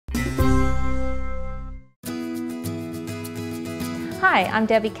Hi, I'm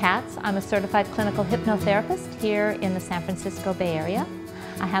Debbie Catz. I'm a certified clinical hypnotherapist here in the San Francisco Bay Area.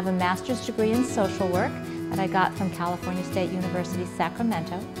 I have a master's degree in social work that I got from California State University,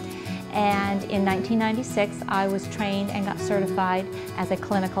 Sacramento. And in 1996, I was trained and got certified as a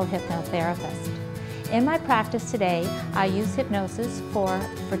clinical hypnotherapist. In my practice today, I use hypnosis for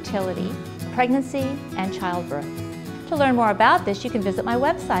fertility, pregnancy, and childbirth. To learn more about this, you can visit my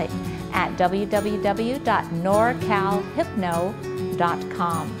website at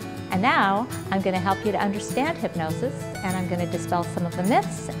www.norcalhypno.com. And now I'm going to help you to understand hypnosis, and I'm going to dispel some of the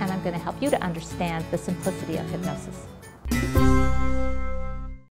myths, and I'm going to help you to understand the simplicity of hypnosis.